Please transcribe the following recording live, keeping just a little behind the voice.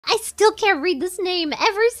I still can't read this name.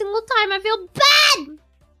 Every single time I feel bad.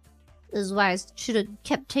 This is why I should have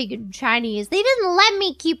kept taking Chinese. They didn't let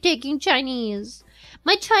me keep taking Chinese.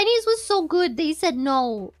 My Chinese was so good, they said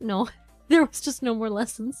no. No, there was just no more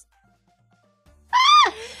lessons.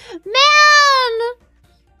 Man!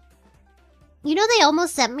 You know they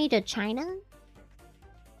almost sent me to China?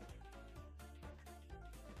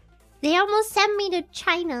 They almost sent me to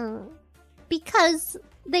China because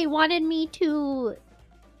they wanted me to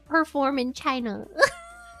perform in China.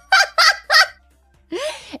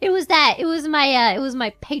 It was that. It was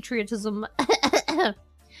my patriotism.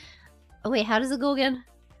 Oh, wait, how does it go again?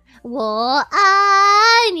 我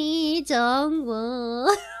爱你中国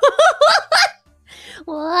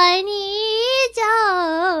我爱你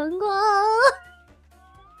中国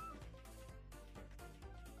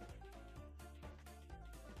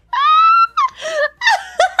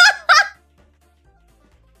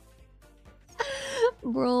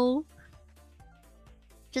Bro,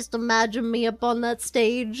 just imagine me up on that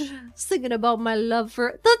stage singing about my love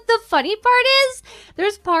for... The funny part is,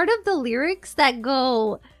 there's part of the lyrics that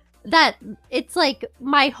go... that it's like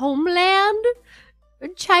my homeland,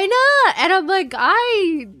 China, and I'm like,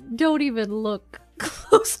 I don't even look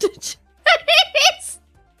close to Chinese.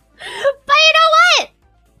 But you know what?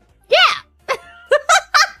 Yeah!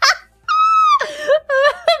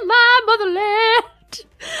 My motherland!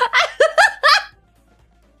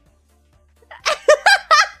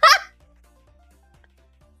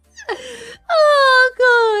 Oh,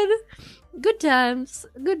 God. Good times.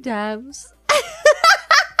 Good times.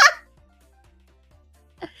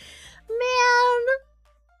 Man.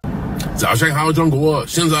 早上好，中国！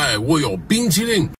现在我有冰淇淋。